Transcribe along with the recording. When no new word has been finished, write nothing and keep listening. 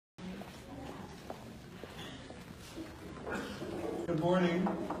Good morning.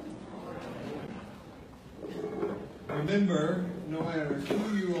 Remember, no matter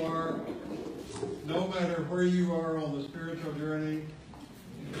who you are, no matter where you are on the spiritual journey,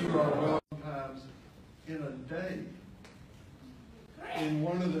 you are welcome times in a day. In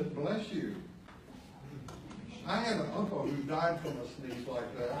one of the, bless you. I had an uncle who died from a sneeze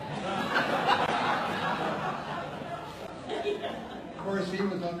like that. Of course, he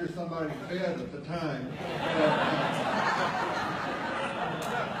was under somebody's bed at the time.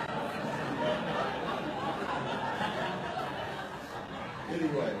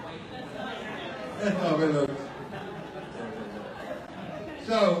 Anyway, that's how it looks.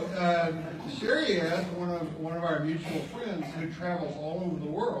 So, Sherry asked one of our mutual friends who travels all over the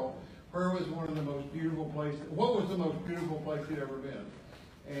world, where was one of the most beautiful places, what was the most beautiful place he'd ever been?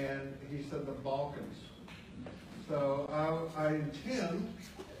 And he said the Balkans. So I intend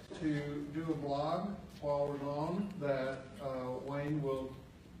to do a blog while we're gone that Wayne will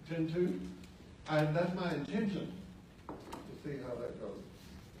tend to. That's my intention, to see how that goes.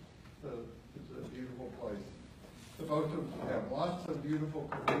 So it's a beautiful place. So both of them have lots of beautiful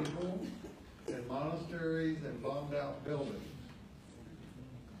cathedrals and monasteries and bombed out buildings.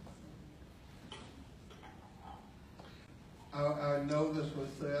 I know this was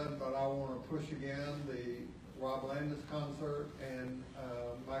said, but I want to push again the Rob Landis concert and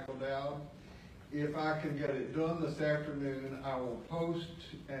Michael Dowd. If I can get it done this afternoon, I will post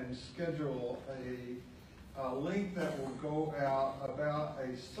and schedule a link that will go out about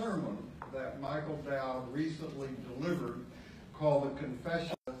a sermon that Michael Dowd recently delivered called The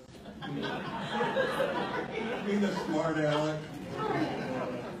Confession. Being a smart aleck.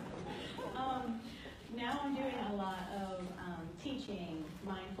 Now I'm doing a lot of teaching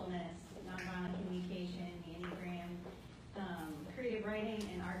mindfulness, nonviolent communication, the Enneagram, creative writing,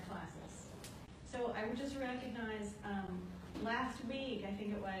 and art classes. So I just recognized last week, I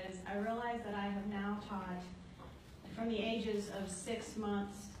think it was, I realized that I have now taught from the ages of 6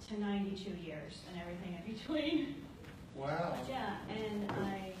 months to 92 years and everything in between. Wow. Yeah, and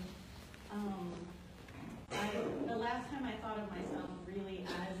the last time I thought of myself really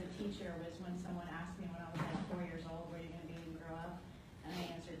as a teacher was when someone asked me when I was like 4 years old, what are you going to be when you grow up? And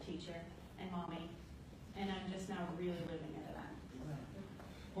I answered teacher and mommy. And I'm just now really living into that.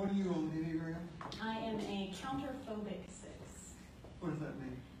 What are you on the Enneagram? I am a counterphobic 6. What does that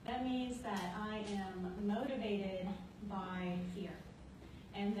mean? That means that I am motivated by fear.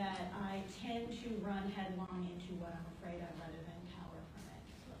 And that I tend to run headlong into what I'm afraid of rather than cower from it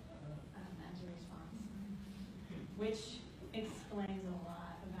as a response. Which explains a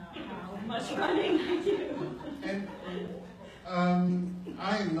lot about how much running I do. And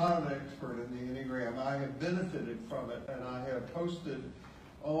I am not an expert in the Enneagram. I have benefited from it, and I have posted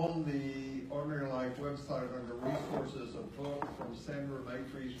on the Ordinary Life website under resources a book from Sandra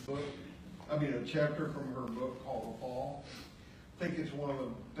Maitre's book. A chapter from her book called The Fall. I think it's one of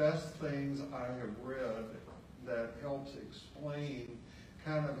the best things I have read that helps explain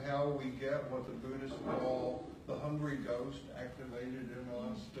kind of how we get what the Buddhists call the hungry ghost activated in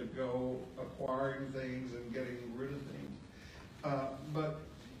us to go acquiring things and getting rid of things. But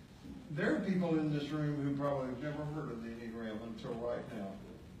there are people in this room who probably have never heard of the Enneagram until right now.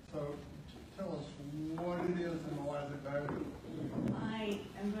 So tell us what it is and why is it valuable. I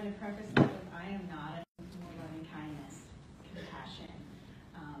am going to preface that with I am not a loving kindness, compassion,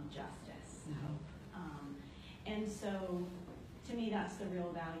 justice, hope. And so to me that's the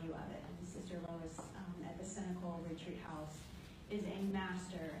real value of it. And Sister Lois at the Cynical Retreat House is a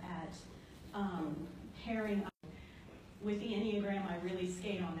master at pairing up with the Enneagram. I really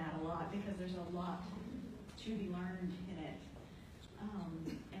skate on that a lot because there's a lot to be learned in it.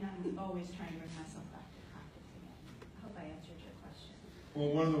 And I'm always trying to bring myself back to practicing it. I hope I answered your question.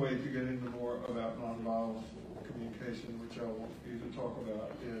 Well, one of the ways to get into more about nonviolent communication, which I want you to talk about,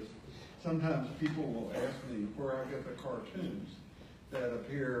 is sometimes people will ask me where I get the cartoons that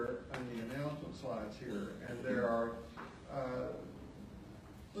appear on the announcement slides here. And there are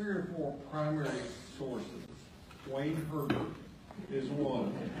 3 or 4 primary sources. Wayne Herbert is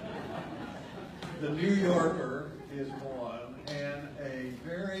one. The New Yorker is one. And a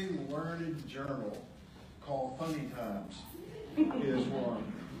very learned journal called Funny Times is one.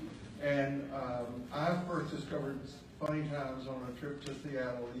 And I first discovered Funny Times on a trip to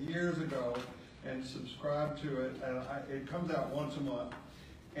Seattle years ago and subscribed to it. And it comes out once a month.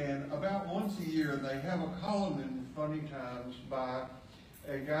 And about once a year, they have a column in Funny Times by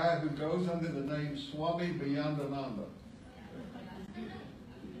a guy who goes under the name Swami Bayandananda.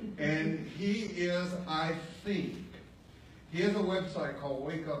 And he is, I think, he has a website called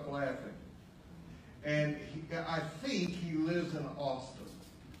Wake Up Laughing. And I think he lives in Austin.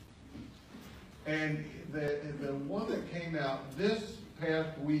 And the one that came out this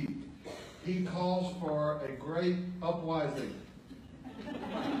past week, he calls for a great uprising.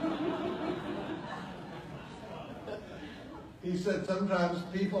 He said sometimes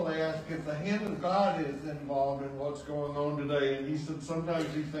people ask if the hand of God is involved in what's going on today, and he said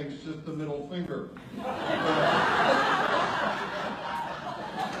sometimes he thinks just the middle finger.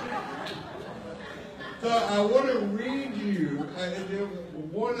 So I want to read you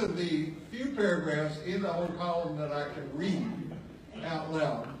one of the few paragraphs in the whole column that I can read out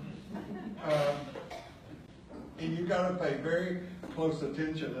loud. And you've got to pay very close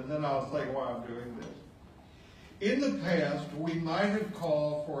attention, and then I'll say why I'm doing this. In the past, we might have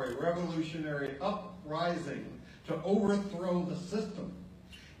called for a revolutionary uprising to overthrow the system.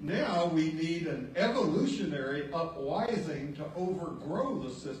 Now we need an evolutionary uprising to overgrow the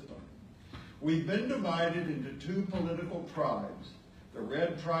system. We've been divided into two political tribes, the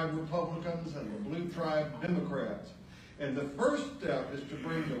red tribe Republicans and the blue tribe Democrats. And the first step is to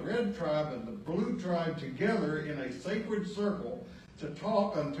bring the red tribe and the blue tribe together in a sacred circle to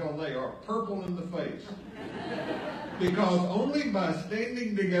talk until they are purple in the face. Because only by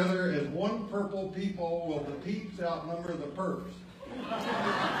standing together as one purple people will the peeps outnumber the perps.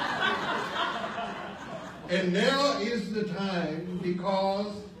 And now is the time,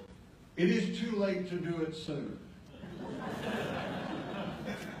 because it is too late to do it sooner.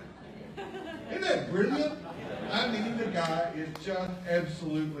 Isn't that brilliant? I mean, the guy is just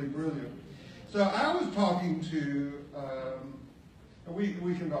absolutely brilliant. So I was talking to, we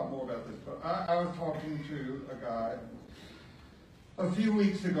can talk more about this, but I was talking to a guy a few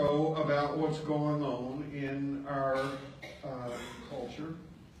weeks ago about what's going on in our culture.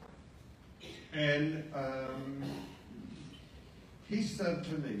 And he said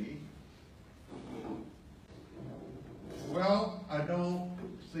to me, well, I don't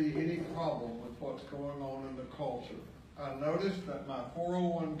see any problem with what's going on in the culture. I noticed that my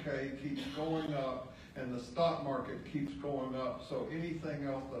 401k keeps going up and the stock market keeps going up, so anything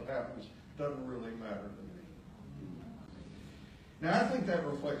else that happens doesn't really matter to me. Now, I think that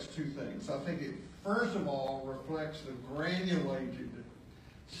reflects two things. I think it, first of all, reflects the granulated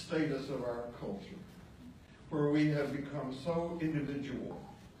status of our culture, where we have become so individual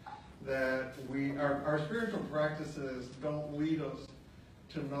that our spiritual practices don't lead us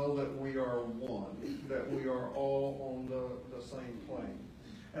to know that we are one, that we are all on the same plane.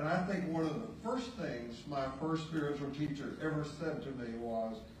 And I think one of the first things my first spiritual teacher ever said to me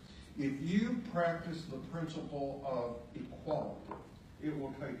was, if you practice the principle of equality, it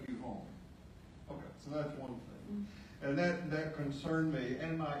will take you home. Okay, so that's one thing. And that concerned me,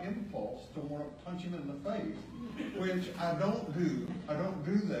 and my impulse to want to punch him in the face, which I don't do. I don't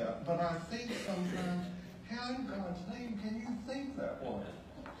do that. But I think sometimes, how in God's name can you think that way?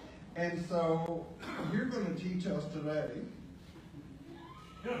 And so you're going to teach us today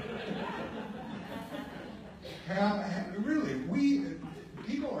how really,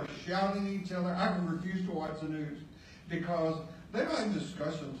 people are shouting at each other. I refuse to watch the news because they don't have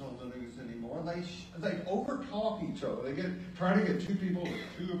discussions on the news anymore. They overtalk each other. They try to get two people with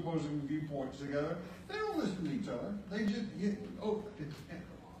two opposing viewpoints together. They don't listen to each other. They just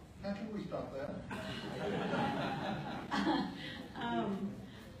how can we stop that?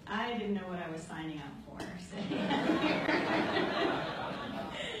 I didn't know what I was signing up for. So.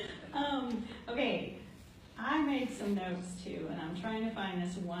 Okay, I made some notes too, and I'm trying to find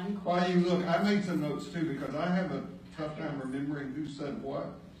this one quote. While you look, I made some notes too because I have a tough time remembering who said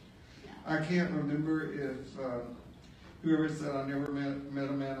what. Yeah. I can't remember if whoever said I never met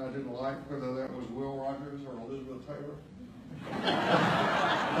a man I didn't like, whether that was Will Rogers or Elizabeth Taylor. I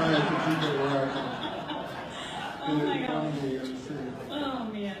have to keep it where I can. Oh my God. Oh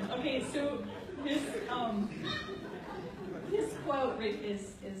man. Okay, so this quote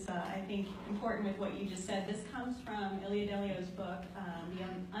is I think important with what you just said. This comes from Ilia Delio's book, The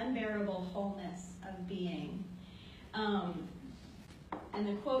Unbearable Wholeness of Being. And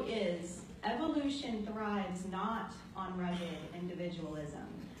the quote is, evolution thrives not on rugged individualism,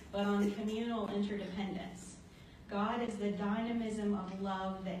 but on communal interdependence. God is the dynamism of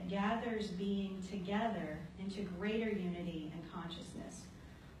love that gathers being together into greater unity and consciousness.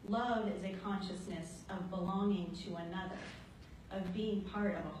 Love is a consciousness of belonging to another, of being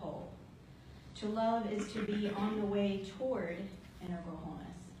part of a whole. To love is to be on the way toward integral wholeness.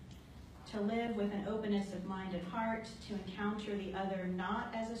 To live with an openness of mind and heart, to encounter the other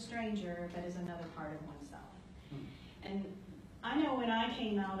not as a stranger, but as another part of oneself. And I know when I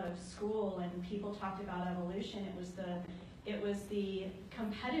came out of school and people talked about evolution, it was it was the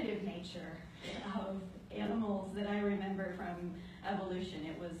competitive nature of animals that I remember from evolution.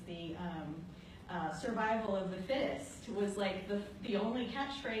 It was the survival of the fittest was like the only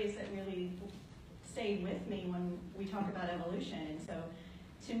catchphrase that really stayed with me when we talk about evolution. And so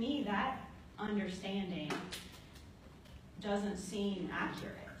to me, that understanding doesn't seem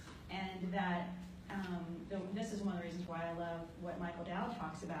accurate. And that this is one of the reasons why I love what Michael Dowd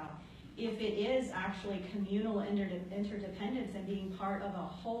talks about. If it is actually communal interdependence and being part of a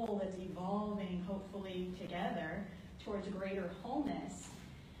whole that's evolving, hopefully together, towards greater wholeness,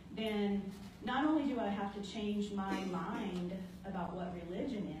 then not only do I have to change my mind about what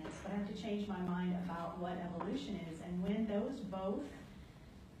religion is, but I have to change my mind about what evolution is. And when those both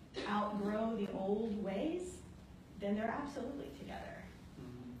outgrow the old ways, then they're absolutely together.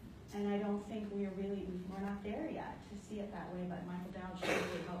 And I don't think we're not there yet to see it that way, but Michael Dowd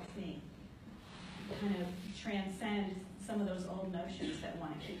really helps me kind of transcend some of those old notions that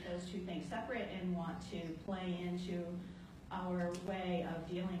want to keep those two things separate and want to play into our way of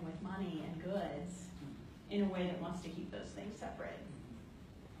dealing with money and goods in a way that wants to keep those things separate.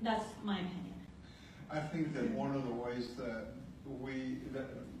 That's my opinion. I think that one of the ways that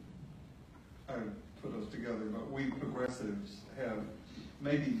I put us together, but we progressives have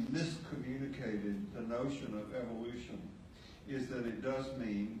maybe miscommunicated the notion of evolution, is that it does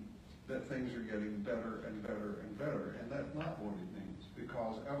mean that things are getting better and better and better, and that's not what it means,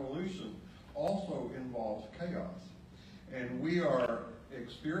 because evolution also involves chaos. And we are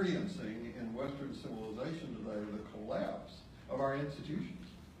experiencing in Western civilization today the collapse of our institutions.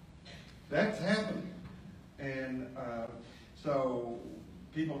 That's happening. And so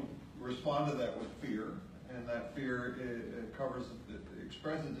people respond to that with fear, and that fear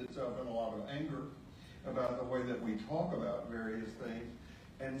expresses itself in a lot of anger about the way that we talk about various things.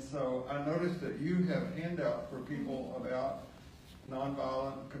 And so I noticed that you have handouts for people about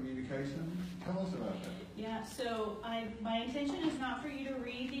nonviolent communication. Tell us about that. Yeah, so my intention is not for you to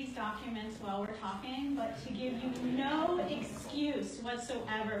read these documents while we're talking, but to give you no excuse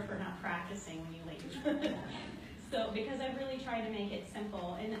whatsoever for not practicing when you leave. So, because I've really tried to make it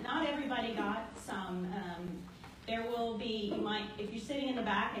simple, and not everybody got some. There will be, if you're sitting in the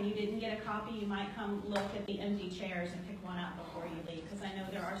back and you didn't get a copy, you might come look at the empty chairs and pick one up before you leave, because I know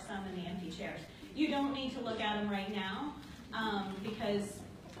there are some in the empty chairs. You don't need to look at them right now, because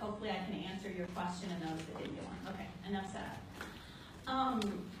hopefully I can answer your question and those that didn't get one. Okay, enough said.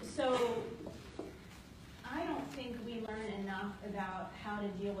 So I don't think we learn enough about how to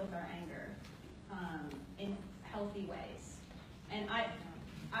deal with our anger in healthy ways. And I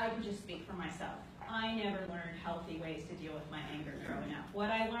can just speak for myself. I never learned healthy ways to deal with my anger growing up. What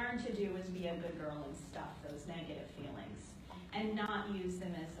I learned to do was be a good girl and stuff those negative feelings and not use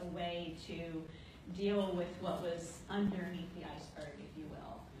them as a way to deal with what was underneath the iceberg, if you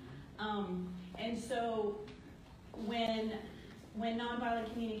will. And so when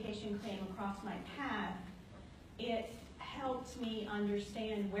nonviolent communication came across my path, it helped me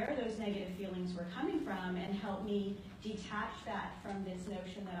understand where those negative feelings were coming from and helped me detach that from this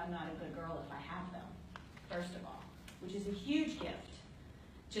notion that I'm not a good girl if I have them, first of all, which is a huge gift,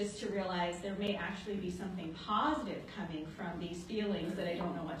 just to realize there may actually be something positive coming from these feelings that I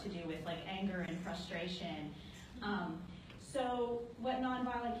don't know what to do with, like anger and frustration. So what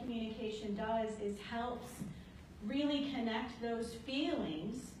nonviolent communication does is helps really connect those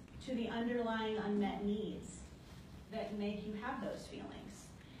feelings to the underlying unmet needs that make you have those feelings.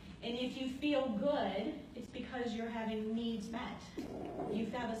 And if you feel good, it's because you're having needs met. You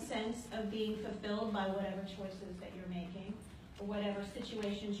have a sense of being fulfilled by whatever choices that you're making, or whatever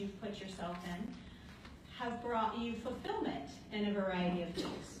situations you've put yourself in, have brought you fulfillment in a variety of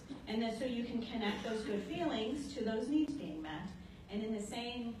things. And then so you can connect those good feelings to those needs being met. And in the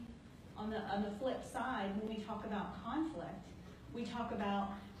same, on the flip side, when we talk about conflict, we talk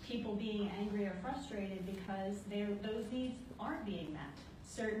about people being angry or frustrated because those needs aren't being met.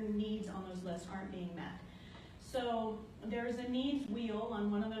 Certain needs on those lists aren't being met. So there's a needs wheel on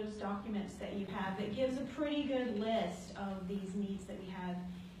one of those documents that you have that gives a pretty good list of these needs that we have.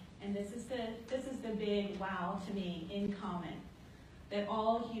 And this is the big wow to me in common that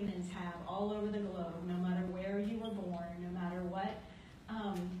all humans have all over the globe, no matter where you were born, no matter what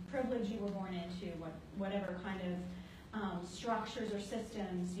privilege you were born into, whatever kind of structures or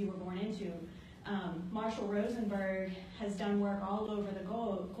systems you were born into. Marshall Rosenberg has done work all over the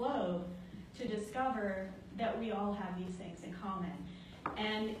globe to discover that we all have these things in common.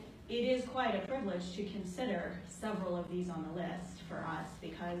 And it is quite a privilege to consider several of these on the list for us,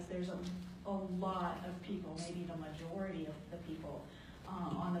 because there's a lot of people, maybe the majority of the people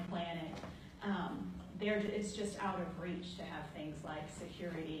on the planet, it's just out of reach to have things like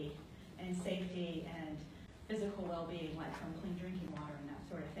security and safety and physical well-being, like from clean drinking water and that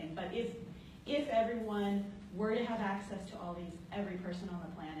sort of thing. But if everyone were to have access to all these, every person on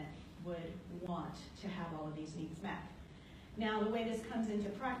the planet would want to have all of these needs met. Now, the way this comes into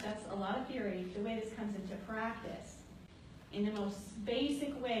practice, that's a lot of theory, the way this comes into practice, in the most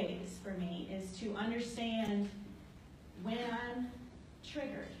basic ways for me, is to understand when I'm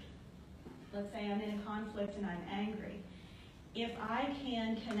triggered. Let's say I'm in a conflict and I'm angry. If I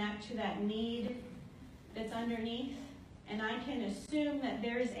can connect to that need that's underneath, and I can assume that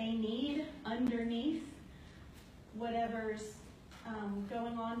there's a need underneath whatever's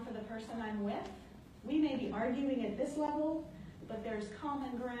going on for the person I'm with, we may be arguing at this level, but there's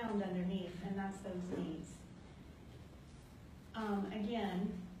common ground underneath, and that's those needs.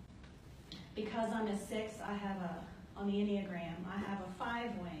 Again, because I'm a 6, I have on the Enneagram, I have a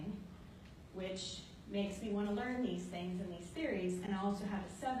 5 wing, which makes me want to learn these things and these theories, and I also have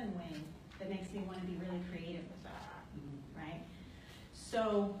a 7 wing that makes me want to be really creative with that, right?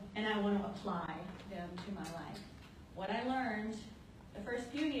 So, and I want to apply them to my life. What I learned the first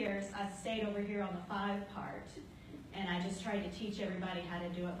few years, I stayed over here on the 5 part, and I just tried to teach everybody how to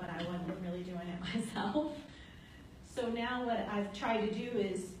do it, but I wasn't really doing it myself. So now what I've tried to do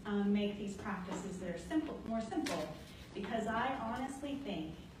is make these practices that are more simple, because I honestly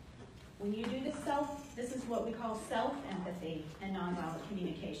think when you do this is what we call self-empathy and nonviolent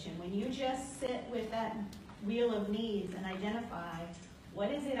communication. When you just sit with that wheel of needs and identify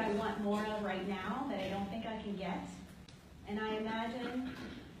what is it I want more of right now that I don't think I can get, and I imagine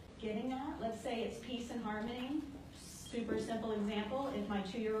getting that. Let's say it's peace and harmony. Super simple example, if my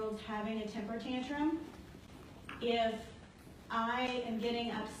 2-year-old's having a temper tantrum, if I am getting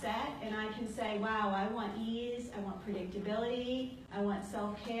upset and I can say, wow, I want ease, I want predictability, I want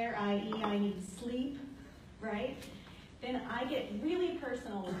self-care, i.e. I need sleep, right? Then I get really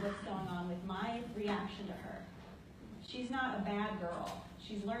personal with what's going on with my reaction to her. She's not a bad girl.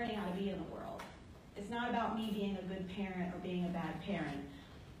 She's learning how to be in the world. It's not about me being a good parent or being a bad parent.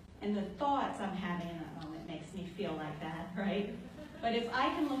 And the thoughts I'm having in that moment makes me feel like that, right? But if I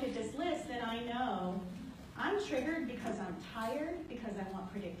can look at this list, then I know I'm triggered because I'm tired, because I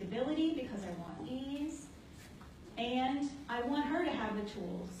want predictability, because I want ease, and I want her to have the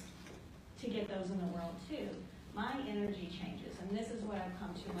tools to get those in the world too. My energy changes, and this is what I've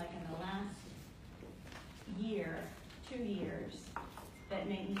come to like in the last year, 2 years, that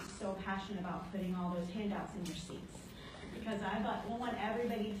made me so passionate about putting all those handouts in your seats. Because I want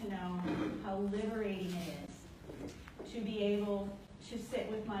everybody to know how liberating it is to be able to sit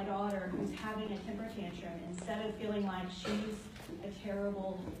with my daughter who's having a temper tantrum, instead of feeling like she's a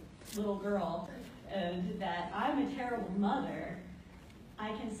terrible little girl and that I'm a terrible mother. I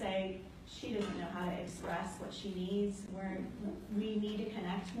can say she doesn't know how to express what she needs, we need to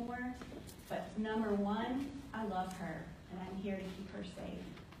connect more. But number one, I love her and I'm here to keep her safe.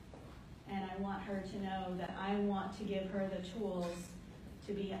 And I want her to know that I want to give her the tools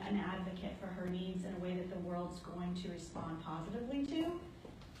to be an advocate for her needs in a way that the world's going to respond positively to.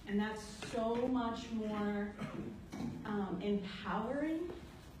 And that's so much more empowering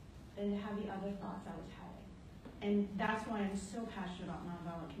than to have the other thoughts I was having. And that's why I'm so passionate about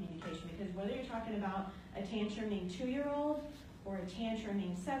nonviolent communication, because whether you're talking about a tantruming 2-year-old or a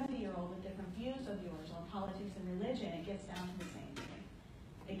tantruming 70-year-old with different views of yours on politics and religion, it gets down to the same thing.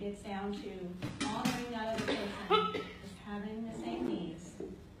 It gets down to honoring that other person as having the same needs,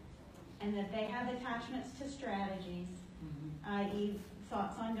 and that they have attachments to strategies, i.e.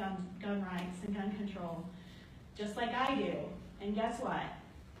 thoughts on gun rights and gun control, just like I do. And guess what?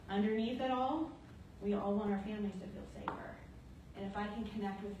 Underneath it all, we all want our families to feel safer. And if I can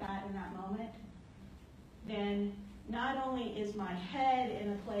connect with that in that moment, then not only is my head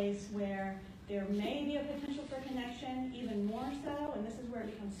in a place where there may be a potential for connection, even more so, and this is where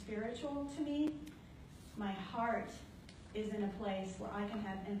it becomes spiritual to me, my heart is in a place where I can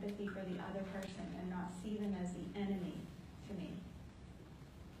have empathy for the other person and not see them as the enemy to me.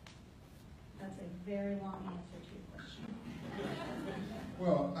 That's a very long answer to your question.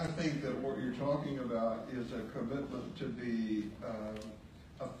 Well, I think that what you're talking about is a commitment to be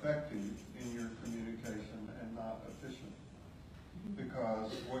effective in your communication and not efficient.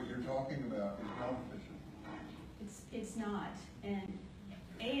 Because what you're talking about is not efficient. It's not. And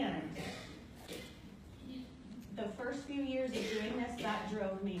the first few years of doing this, that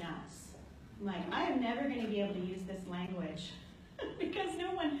drove me nuts. I'm like, I am never going to be able to use this language because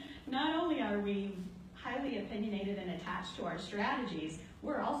not only are we highly opinionated and attached to our strategies,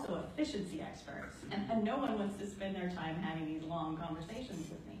 we're also efficiency experts. And no one wants to spend their time having these long conversations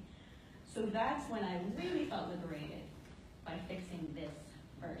with me. So that's when I really felt liberated, by fixing this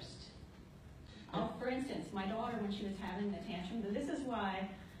first. For instance, my daughter, when she was having the tantrum, this is why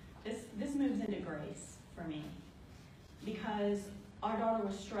this moves into grace for me, because our daughter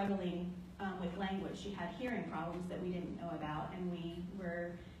was struggling with language. She had hearing problems that we didn't know about, and we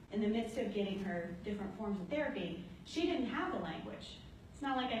were in the midst of getting her different forms of therapy. She didn't have the language. It's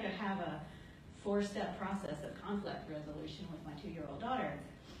not like I could have a 4-step process of conflict resolution with my 2-year-old daughter.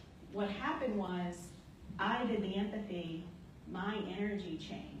 What happened was, I did the empathy, my energy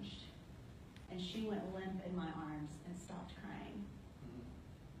changed, and she went limp in my arms and stopped crying.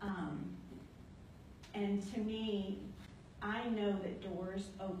 And to me, I know that doors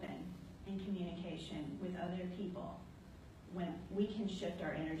open in communication with other people when we can shift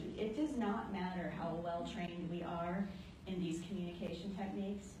our energy. It does not matter how well trained we are in these communication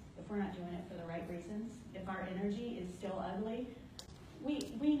techniques if we're not doing it for the right reasons. If our energy is still ugly,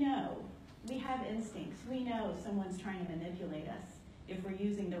 we know, we have instincts. We know someone's trying to manipulate us if we're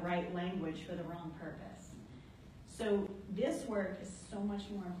using the right language for the wrong purpose. So this work is so much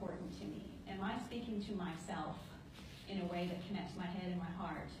more important to me. Am I speaking to myself in a way that connects my head and my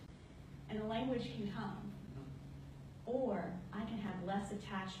heart? And the language can come. Or I can have less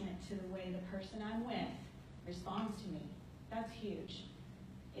attachment to the way the person I'm with responds to me. That's huge.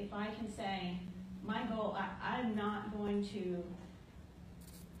 If I can say, my goal, I'm not going to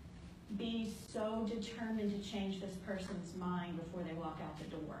be so determined to change this person's mind before they walk out the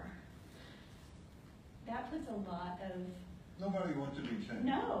door. That puts a lot of... Nobody wants to be changed.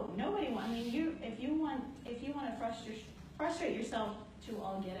 No, nobody wants. I mean, if you want to frustrate yourself to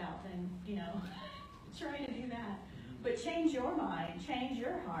all get out, then, try to do that. But change your mind, change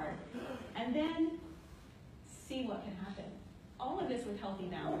your heart, and then see what can happen. All of this with healthy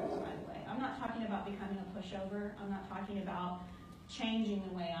boundaries, by the way. I'm not talking about becoming a pushover. I'm not talking about changing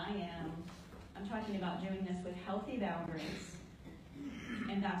the way I am. I'm talking about doing this with healthy boundaries.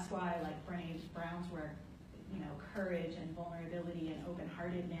 And that's why, like Brene Brown's work, courage and vulnerability and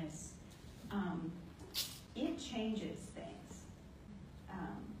open-heartedness, it changes things.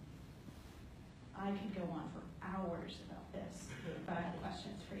 I could go on for hours about this, but I have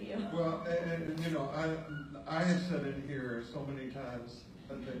questions for you. Well, I have said it here so many times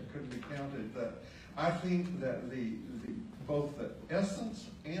that couldn't be counted, that I think that both the essence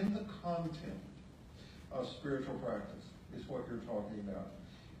and the content of spiritual practice is what you're talking about.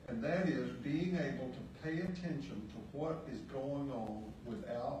 And that is being able to pay attention to what is going on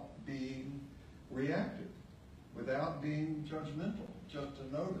without being reactive, without being judgmental, just to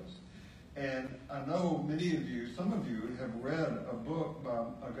notice. And I know many of you, some of you, have read a book by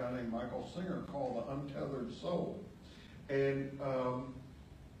a guy named Michael Singer called The Untethered Soul. And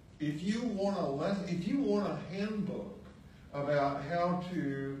if you want a handbook about how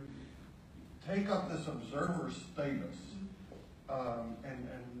to take up this observer status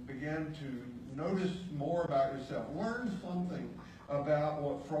and begin to notice more about yourself, learn something about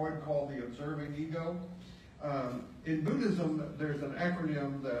what Freud called the observing ego. In Buddhism, there's an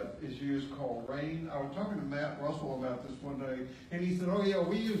acronym that is used called RAIN. I was talking to Matt Russell about this one day, and he said, "Oh yeah,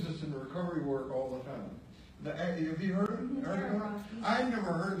 we use this in recovery work all the time." Have you heard of it? I'd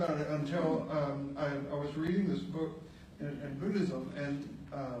never heard about it until I was reading this book in Buddhism, and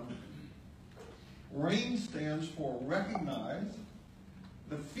RAIN stands for recognize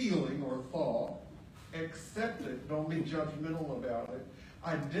the feeling or thought, accept it, don't be judgmental about it,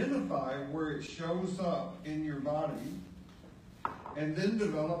 identify where it shows up in your body, and then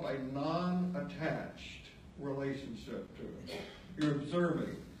develop a non-attached relationship to it. You're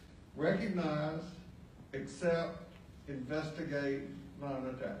observing. Recognize, accept, investigate,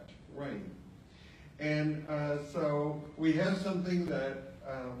 non-attached. RAIN. And so we have something that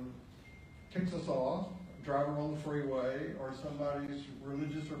ticks us off, a driver on the freeway, or somebody's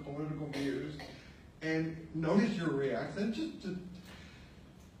religious or political views, and notice your reaction.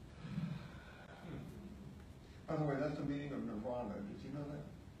 By the way, that's the meaning of nirvana. Did you know that?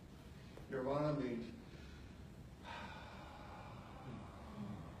 Nirvana means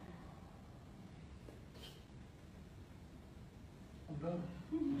I'm done.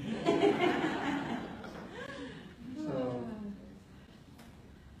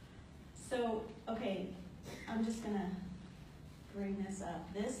 So, okay, I'm just going to bring this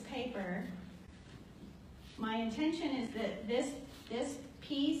up. This paper, my intention is that this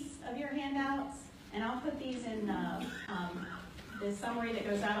piece of your handouts, and I'll put these in the summary that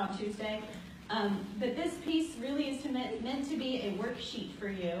goes out on Tuesday, but this piece really is meant to be a worksheet for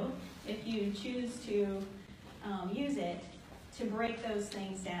you, if you choose to use it, to break those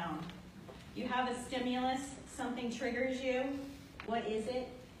things down. You have a stimulus, something triggers you. What is it?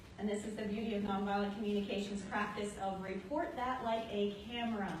 and this is the beauty of nonviolent communications practice of report that like a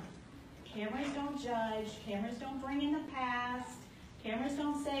camera. Cameras don't judge, cameras don't bring in the past, cameras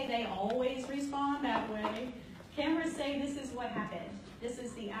don't say they always respond that way. Cameras say this is what happened. This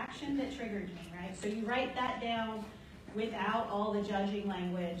is the action that triggered me, right? So you write that down without all the judging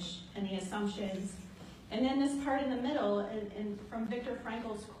language and the assumptions. And then this part in the middle, and from Viktor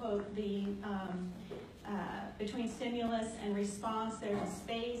Frankl's quote, between stimulus and response, there's a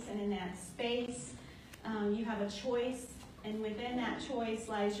space, and in that space, you have a choice, and within that choice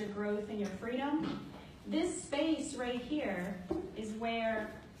lies your growth and your freedom. This space right here is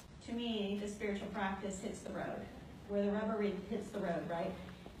where, to me, the spiritual practice hits the road, where the rubber hits the road, right?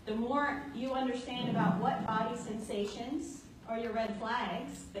 The more you understand about what body sensations are your red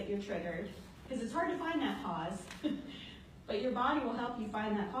flags that you're triggered, because it's hard to find that pause, but your body will help you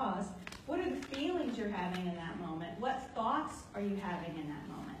find that pause. What are the feelings you're having in that moment? What thoughts are you having in that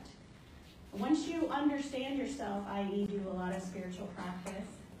moment? Once you understand yourself, i.e. do a lot of spiritual practice,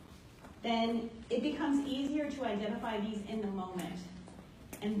 then it becomes easier to identify these in the moment.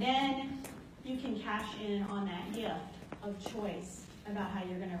 And then you can cash in on that gift of choice about how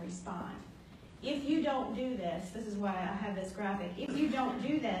you're going to respond. If you don't do this, this is why I have this graphic, if you don't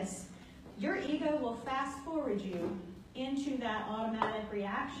do this, your ego will fast forward you into that automatic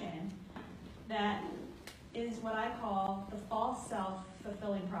reaction that is what I call the false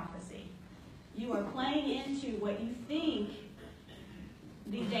self-fulfilling prophecy. You are playing into what you think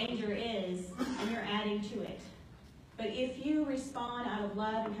the danger is, and you're adding to it. But if you respond out of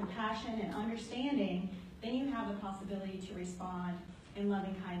love and compassion and understanding, then you have the possibility to respond in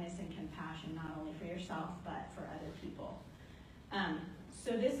loving kindness and compassion, not only for yourself, but for other people.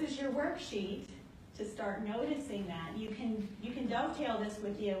 So this is your worksheet to start noticing that. You can dovetail this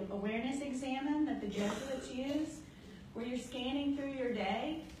with the awareness examine that the Jesuits use, where you're scanning through your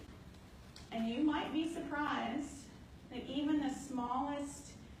day, and you might be surprised that even the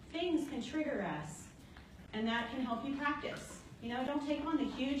smallest things can trigger us, and that can help you practice. You know, don't take on the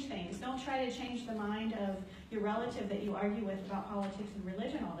huge things. Don't try to change the mind of your relative that you argue with about politics and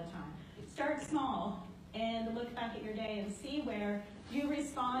religion all the time. Start small and look back at your day and see where you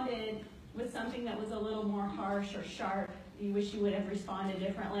responded with something that was a little more harsh or sharp. You wish you would have responded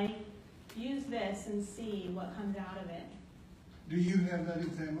differently. Use this and see what comes out of it. Do you have that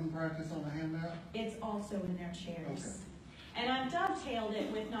examine practice on the handout? It's also in their chairs. Okay. And I've dovetailed it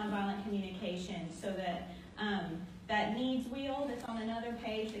with nonviolent communication so that that needs wheel that's on another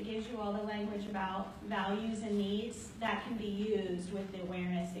page that gives you all the language about values and needs, that can be used with the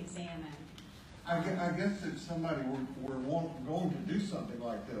awareness examine. I guess if somebody were going to do something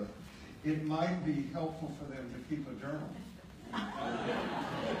like this, it might be helpful for them to keep a journal.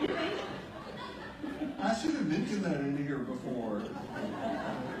 I should have mentioned that in here before.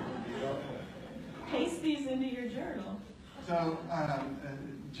 Paste these into your journal. So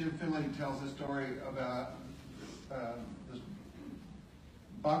Jim Finley tells a story about this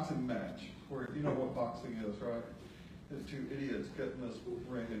boxing match, where you know what boxing is, right? The two idiots get in this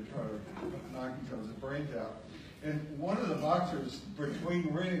ring and try to knock each other's brains out. And one of the boxers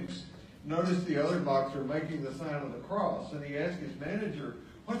between rings noticed the other boxer making the sign of the cross, and he asked his manager,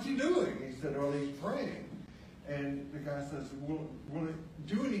 "What's he doing?" He said, "Oh, he's praying." And the guy says, "Will it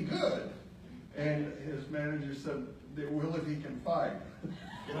do any good?" And his manager said, "It will if he can fight."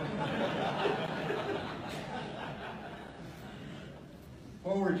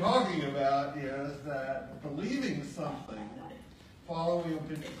 What we're talking about is that believing something, following a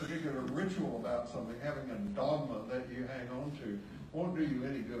particular ritual about something, having a dogma that you hang on to, won't do you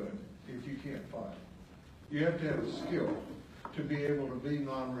any good if you can't fight. You have to have a skill to be able to be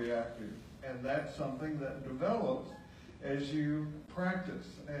non-reactive. And that's something that develops as you practice.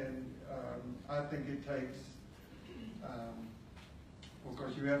 And I think it takes, of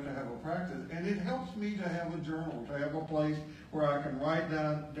course, you have to have a practice. And it helps me to have a journal, to have a place where I can write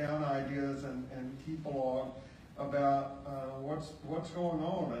down ideas and keep a log about what's going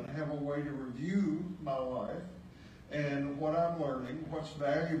on, and have a way to review my life and what I'm learning, what's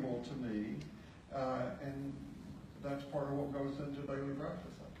valuable to me, and that's part of what goes into daily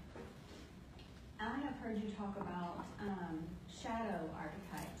practice. I have heard you talk about shadow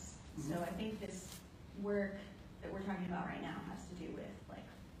archetypes. Mm-hmm. So I think this work that we're talking about right now has to do with like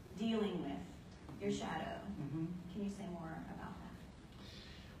dealing with your shadow. Mm-hmm. Can you say more about that?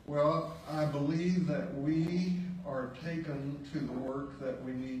 Well, I believe that we are taken to the work that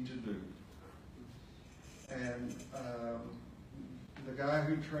we need to do. And the guy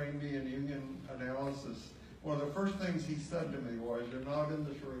who trained me in Jungian analysis, one of the first things he said to me was, "You're not in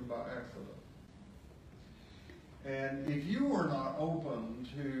this room by accident." And if you were not open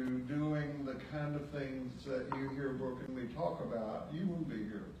to doing the kind of things that you hear Brooke and me talk about, you wouldn't be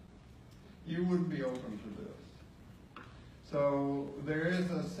here. You wouldn't be open to this. So there is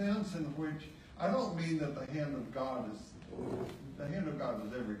a sense in which, I don't mean that the hand of God is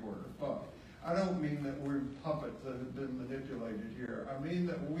everywhere, but I don't mean that we're puppets that have been manipulated here. I mean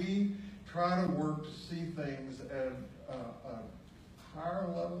that we try to work to see things at a higher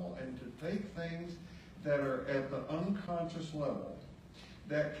level and to take things that are at the unconscious level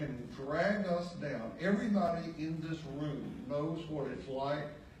that can drag us down. Everybody in this room knows what it's like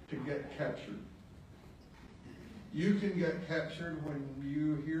to get captured. You can get captured when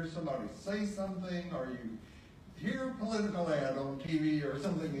you hear somebody say something, or you hear a political ad on TV or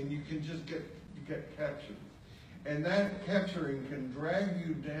something, and you can just get captured. And that capturing can drag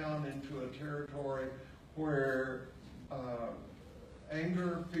you down into a territory where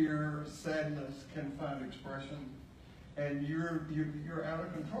anger, fear, sadness can find expression, and you're out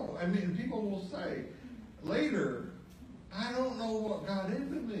of control. I mean, people will say later, I don't know what got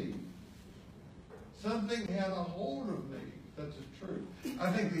into me. Something had a hold of me. That's the truth.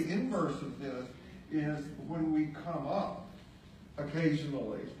 I think the inverse of this is when we come up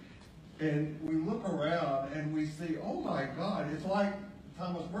occasionally and we look around and we see, oh my God, it's like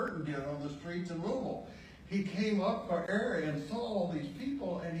Thomas Merton did on the streets in Louisville. He came up for air and saw all these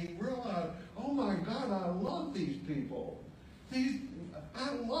people, and he realized, oh my God, I love these people.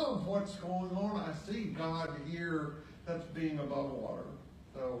 I love what's going on. I see God here that's being above water.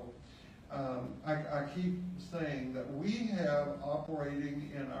 So I keep saying that we have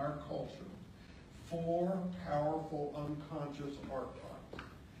operating in our culture 4 powerful unconscious archetypes.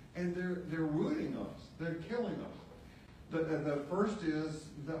 And they're ruining us. They're killing us. The first is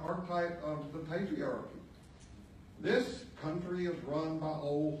the archetype of the patriarchy. This country is run by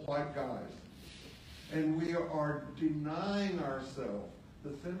old white guys. And we are denying ourselves the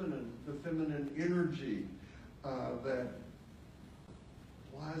feminine energy that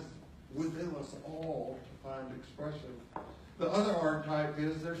lies within us all to find expression. The other archetype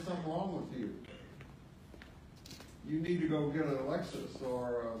is there's something wrong with you. You need to go get an Lexus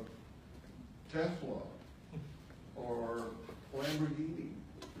or a Tesla or Lamborghini.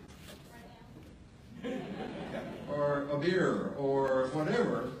 Or a beer, or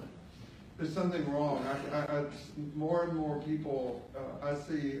whatever. There's something wrong. More and more people I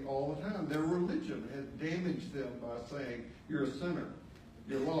see all the time, their religion has damaged them by saying, you're a sinner,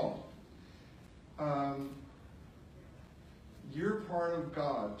 you're lost. You're part of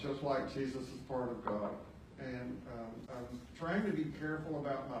God, just like Jesus is part of God. And I'm trying to be careful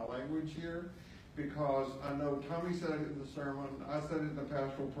about my language here, because I know Tommy said it in the sermon, I said it in the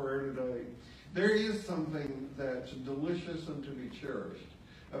pastoral prayer today. There is something that's delicious and to be cherished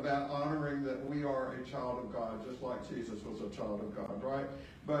about honoring that we are a child of God, just like Jesus was a child of God, right?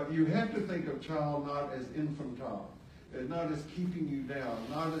 But you have to think of child not as infantile, not as keeping you down,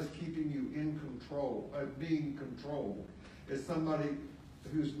 not as keeping you in control, being controlled, as somebody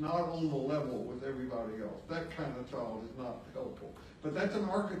who's not on the level with everybody else. That kind of child is not helpful. But that's an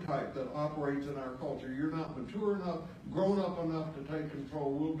archetype that operates in our culture. You're not mature enough, grown up enough to take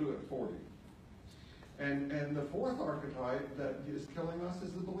control, we'll do it for you. And the fourth archetype that is killing us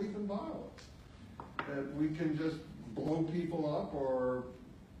is the belief in violence. That we can just blow people up or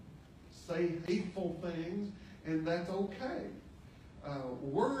say hateful things, and that's okay.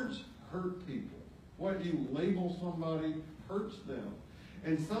 Words hurt people. What you label somebody hurts them.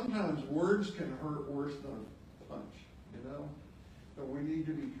 And sometimes words can hurt worse than a punch, you know? So we need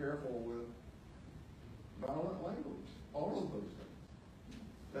to be careful with violent language, all of those things.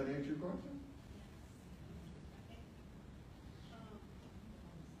 That answer your question?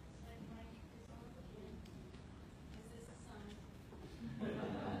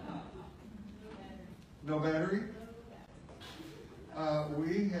 No battery?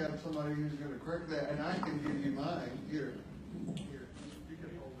 We have somebody who's going to correct that, and I can give you mine. Here. You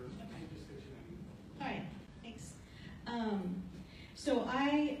can hold this. All right, thanks. So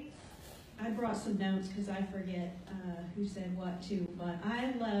I brought some notes because I forget who said what too, but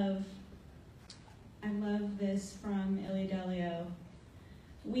I love this from Ilya Delio.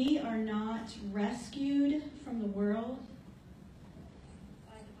 We are not rescued from the world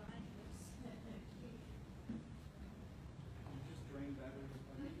by divine grace.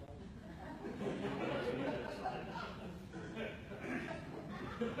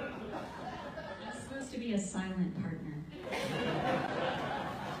 It's supposed to be a silent partner.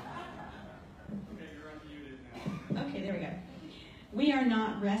 Okay, you're unmuted now. Okay, there we go. We are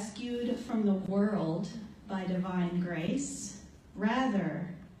not rescued from the world by divine grace.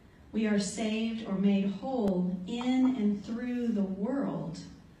 Rather, We are saved or made whole in and through the world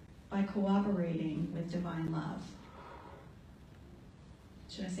by cooperating with divine love.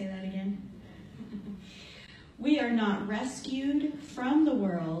 Should I say that again? We are not rescued from the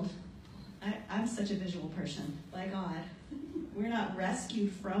world. I'm such a visual person, by God. We're not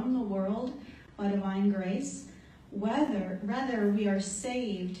rescued from the world by divine grace. Rather, we are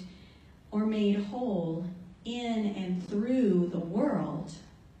saved or made whole in and through the world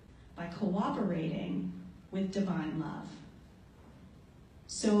by cooperating with divine love.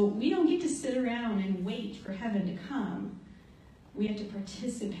 So we don't get to sit around and wait for heaven to come. We have to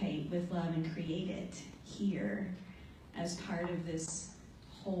participate with love and create it here as part of this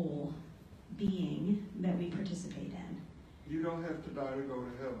whole being that we participate in. You don't have to die to go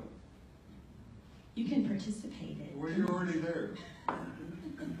to heaven. You can participate in it. Well, you're already there.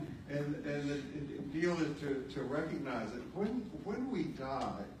 And the deal is to recognize it. When we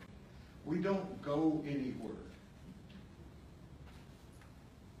die, we don't go anywhere.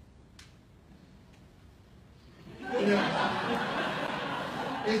 You know,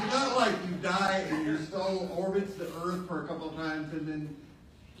 it's not like you die and your soul orbits the earth for a couple of times and then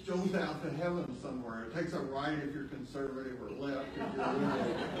goes out to heaven somewhere. It takes a right if you're conservative or left if you're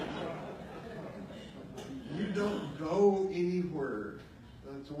liberal. You don't go anywhere.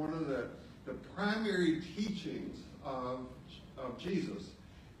 That's one of the primary teachings of Jesus.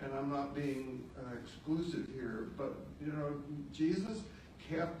 And I'm not being exclusive here, but Jesus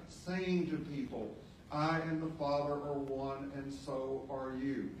kept saying to people, I and the Father are one, and so are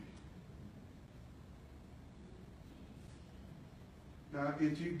you. Now,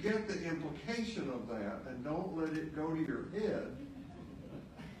 if you get the implication of that and don't let it go to your head,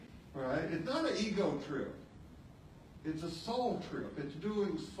 right? It's not an ego trip. It's a soul trip. It's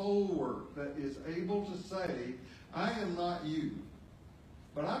doing soul work that is able to say, I am not you,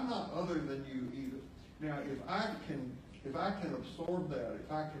 but I'm not other than you either. Now, if I can absorb that,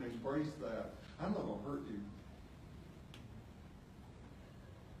 if I can embrace that, I'm not going to hurt you.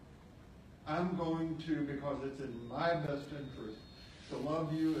 I'm going to, because it's in my best interest, to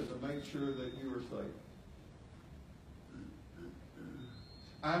love you and to make sure that you are safe.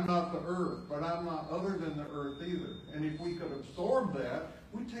 I'm not the earth, but I'm not other than the earth either. And if we could absorb that,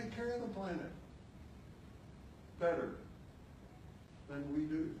 we'd take care of the planet better than we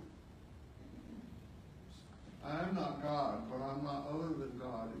do. I'm not God, but I'm not other than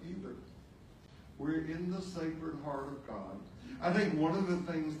God either. We're in the sacred heart of God. I think one of the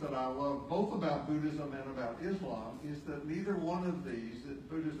things that I love both about Buddhism and about Islam is that neither one of these,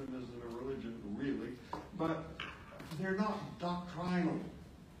 Buddhism isn't a religion really, but they're not doctrinal.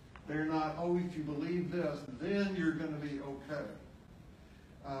 They're not, if you believe this, then you're going to be okay.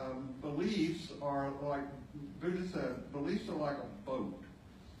 Beliefs are like, Buddha said, beliefs are like a boat.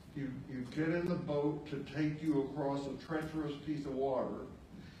 You get in the boat to take you across a treacherous piece of water.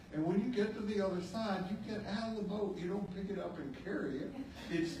 And when you get to the other side, you get out of the boat. You don't pick it up and carry it.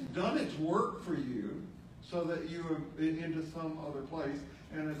 It's done its work for you so that you have been into some other place.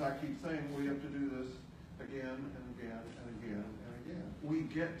 And as I keep saying, we have to do this again and again and again and again. We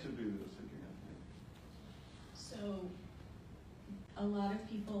get to do this again. So a lot of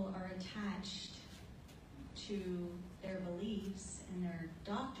people are attached to their beliefs and their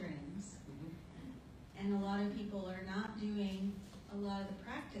doctrines. Mm-hmm. And a lot of people are not doing a lot of the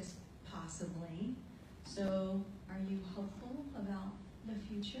practice, possibly. So are you hopeful about the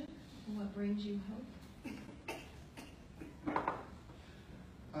future? And what brings you hope?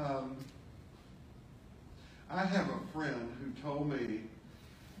 I have a friend who told me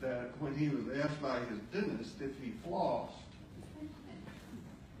that when he was asked by his dentist if he flossed,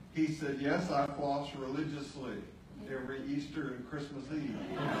 he said, yes, I floss religiously every Easter and Christmas Eve.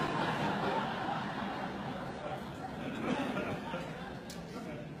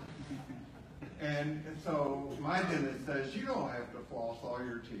 And so my dentist says, you don't have to floss all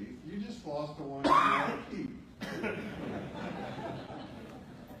your teeth. You just floss the ones you want to keep.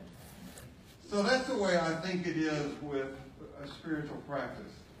 So that's the way I think it is with a spiritual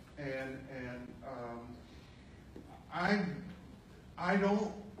practice. And I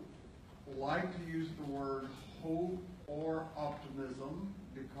don't like to use the word hope or optimism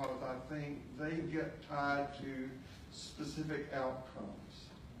because I think they get tied to specific outcomes.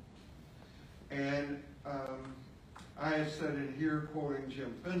 And I have said in here, quoting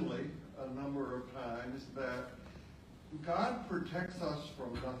Jim Finley a number of times, that God protects us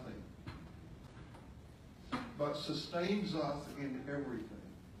from nothing, but sustains us in everything.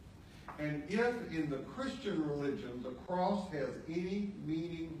 And if in the Christian religion the cross has any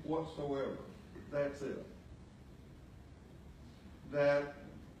meaning whatsoever, that's it. That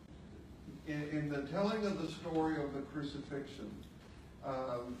in the telling of the story of the crucifixion,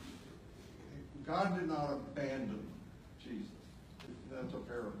 God did not abandon Jesus. That's a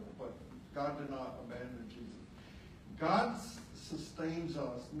parable, but God did not abandon Jesus. God sustains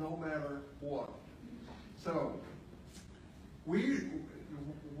us no matter what. So,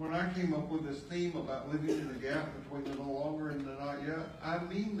 when I came up with this theme about living in the gap between the no longer and the not yet, I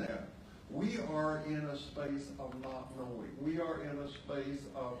mean that. We are in a space of not knowing. We are in a space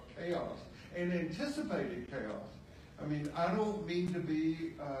of chaos and anticipated chaos. I mean, I don't mean to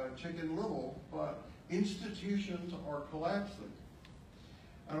be Chicken Little, but institutions are collapsing.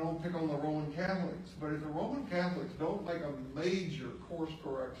 I don't pick on the Roman Catholics, but if the Roman Catholics don't make a major course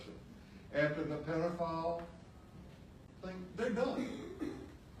correction after the pedophile thing, they're done.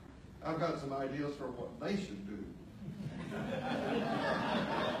 I've got some ideas for what they should do.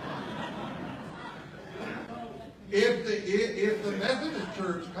 If the Methodist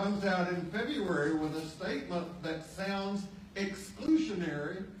Church comes out in February with a statement that sounds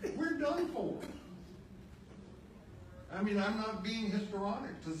exclusionary, we're done for. I mean, I'm not being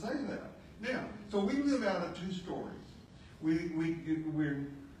histrionic to say that. Now, so we live out of two stories. We're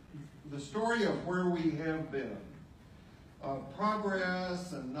the story of where we have been,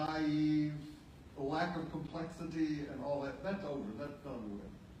 progress and naive, lack of complexity and all that. That's over. That's done with.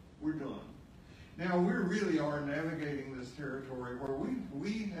 We're done. Now we really are navigating this territory where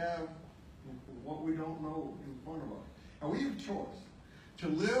we have what we don't know in front of us. And we have a choice to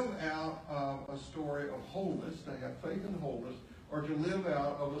live out of a story of wholeness, to have faith in wholeness, or to live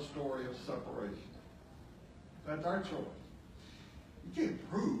out of a story of separation. That's our choice. You can't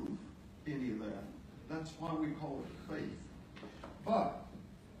prove any of that. That's why we call it faith. But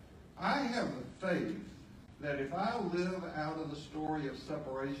I have the faith that if I live out of the story of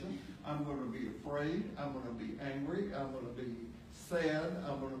separation, I'm going to be afraid, I'm going to be angry, I'm going to be sad,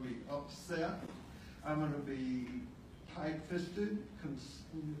 I'm going to be upset, I'm going to be tight-fisted.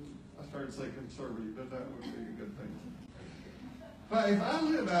 I started to say conservative, but that would be a good thing. But if I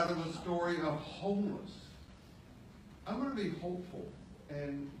live out of a story of wholeness, I'm going to be hopeful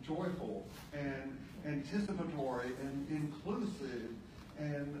and joyful and anticipatory and inclusive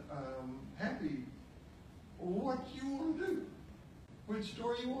and happy. What you want to do, which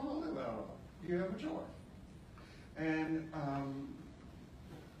story you want to live out of, you have a choice. And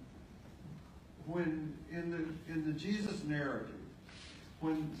when in the Jesus narrative,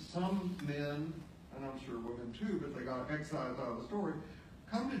 when some men, and I'm sure women too, but they got excised out of the story,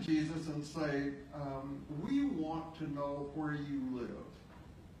 come to Jesus and say, we want to know where you live.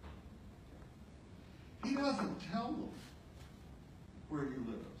 He doesn't tell them where he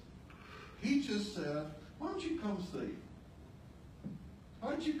lives. He just said, why don't you come see?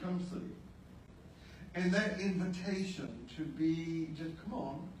 Why don't you come see? And that invitation to be, just come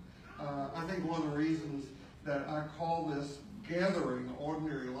on. I think one of the reasons that I call this gathering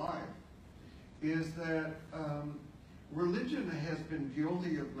ordinary life is that religion has been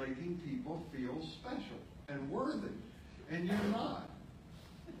guilty of making people feel special and worthy, and you're not.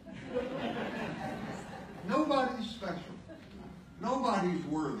 Nobody's special. Nobody's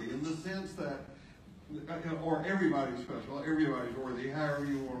worthy in the sense that, or everybody's special, everybody's worthy, however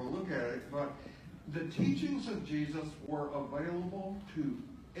you want to look at it, but the teachings of Jesus were available to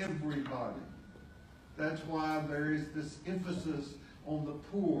everybody. That's why there is this emphasis on the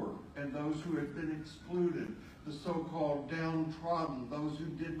poor and those who have been excluded, the so-called downtrodden, those who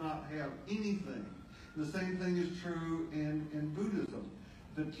did not have anything. The same thing is true in Buddhism.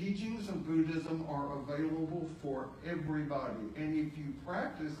 The teachings of Buddhism are available for everybody. And if you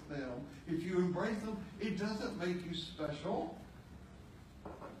practice them, if you embrace them, it doesn't make you special.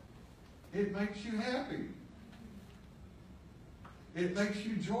 It makes you happy. It makes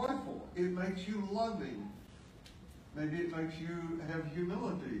you joyful. It makes you loving. Maybe it makes you have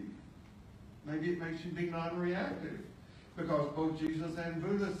humility. Maybe it makes you be non-reactive. Because both Jesus and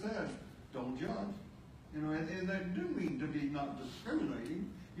Buddha said, don't judge. You know, and that do mean to be not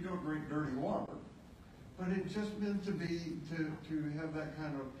discriminating. You don't drink dirty water. But it just meant to be, to have that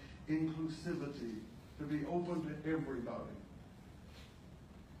kind of inclusivity, to be open to everybody.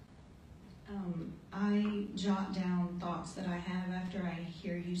 I jot down thoughts that I have after I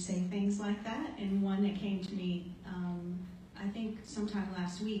hear you say things like that. And one that came to me, I think sometime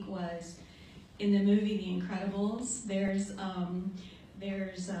last week, was in the movie The Incredibles. There's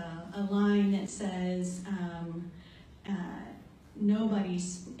a line that says,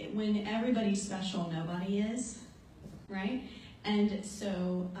 when everybody's special, nobody is, right? And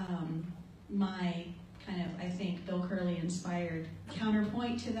so my kind of, I think, Bill Curley inspired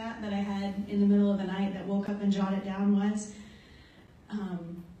counterpoint to that I had in the middle of the night that woke up and jotted down was,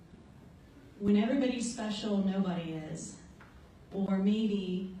 when everybody's special, nobody is. Or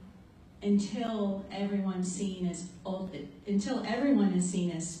maybe until everyone is seen as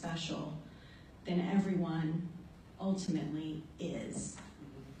special, then everyone ultimately is.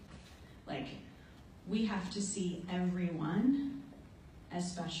 Like, we have to see everyone as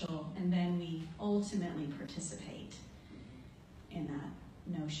special, and then we ultimately participate in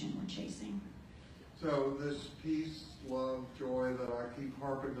that notion we're chasing. So this peace, love, joy that I keep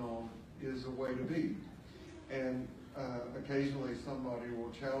harping on is a way to be. And occasionally somebody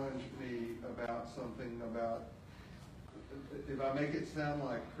will challenge me about something about, if I make it sound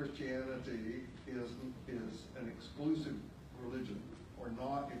like Christianity is an exclusive religion or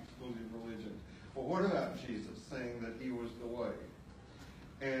not exclusive religion. Well, what about Jesus saying that he was the way?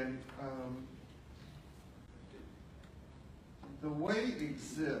 And the way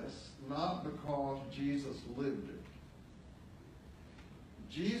exists not because Jesus lived it.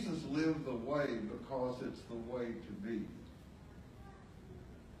 Jesus lived the way because it's the way to be.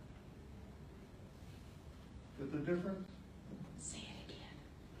 Get the difference? Say it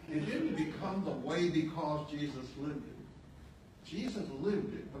again. It didn't become the way because Jesus lived it. Jesus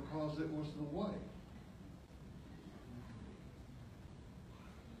lived it because it was the way.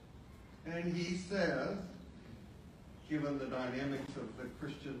 And he says, given the dynamics of the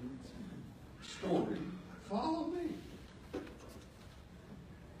Christian story, follow me.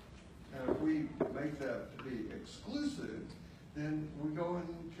 And if we make that to be exclusive, then we go and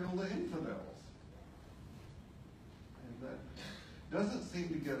kill the infidels. And that doesn't seem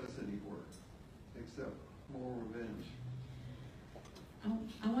to get us anywhere, except more revenge.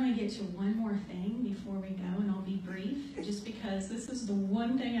 I want to get to one more thing before we go, and I'll be brief, just because this is the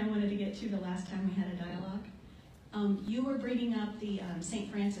one thing I wanted to get to the last time we had a dialogue. You were bringing up the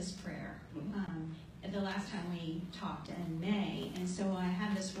St. Francis prayer the last time we talked in May, and so I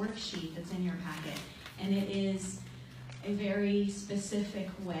have this worksheet that's in your packet, and it is a very specific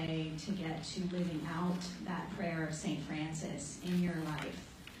way to get to living out that prayer of St. Francis in your life.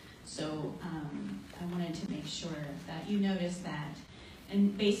 So I wanted to make sure that you notice that.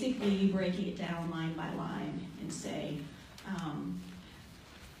 And basically, you break it down line by line and say,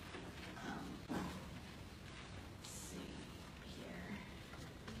 let's see here.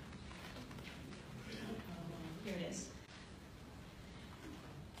 Here it is.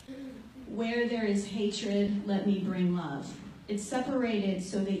 Where there is hatred, let me bring love. It's separated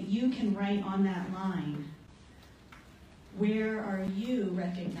so that you can write on that line, where are you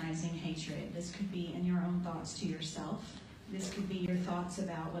recognizing hatred? This could be in your own thoughts to yourself. This could be your thoughts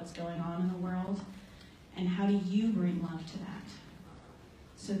about what's going on in the world, and how do you bring love to that?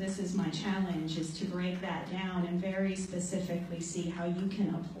 So this is my challenge, is to break that down and very specifically see how you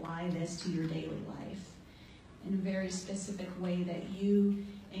can apply this to your daily life in a very specific way that you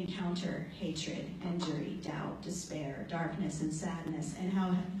encounter hatred, injury, doubt, despair, darkness, and sadness, and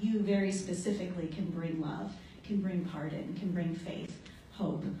how you very specifically can bring love, can bring pardon, can bring faith,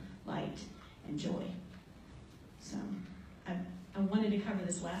 hope, light, and joy. So I wanted to cover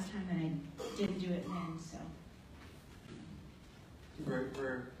this last time, and I didn't do it then, so. Great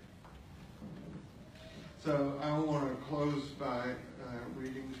prayer. So I want to close by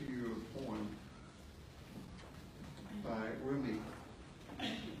reading to you a poem by Rumi.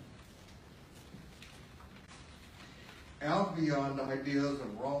 Out beyond ideas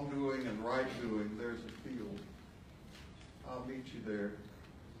of wrongdoing and right-doing, there's a field. I'll meet you there.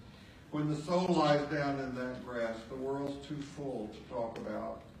 When the soul lies down in that grass, the world's too full to talk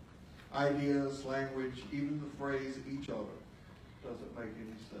about. Ideas, language, even the phrase each other doesn't make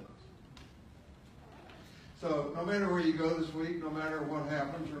any sense. So no matter where you go this week, no matter what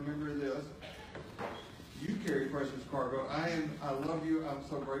happens, remember this. You carry precious cargo. I love you. I'm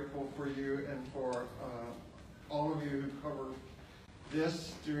so grateful for you and for all of you who cover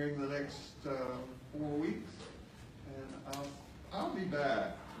this during the next 4 weeks. And I'll be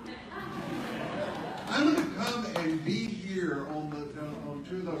back. I'm going to come and be here on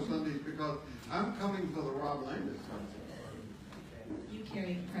 2 of those Sundays because I'm coming for the Rob Landis concert. You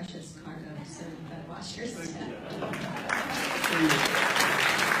carry precious cargo, so you better watch your step. Thank you.